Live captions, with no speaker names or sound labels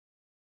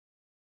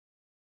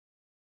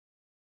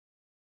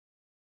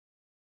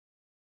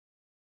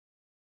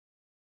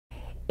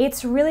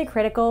It's really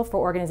critical for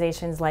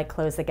organizations like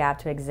Close the Gap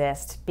to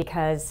exist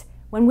because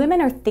when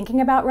women are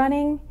thinking about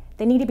running,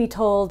 they need to be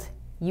told,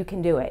 you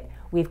can do it.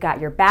 We've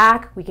got your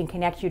back, we can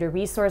connect you to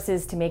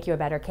resources to make you a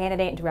better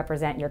candidate and to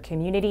represent your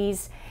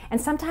communities. And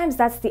sometimes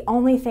that's the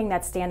only thing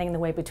that's standing in the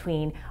way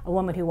between a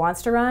woman who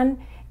wants to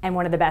run and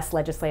one of the best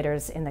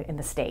legislators in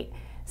the state.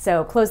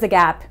 So Close the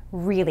Gap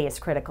really is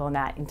critical in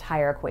that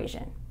entire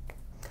equation.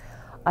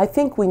 I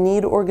think we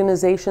need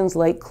organizations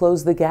like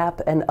Close the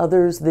Gap and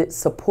others that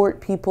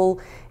support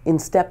people in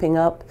stepping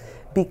up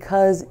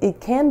because it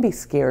can be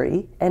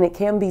scary and it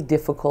can be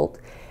difficult.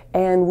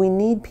 And we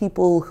need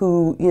people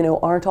who,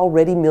 aren't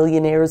already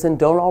millionaires and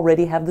don't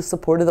already have the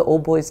support of the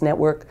Old Boys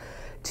Network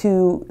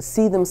to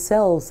see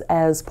themselves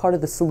as part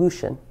of the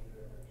solution.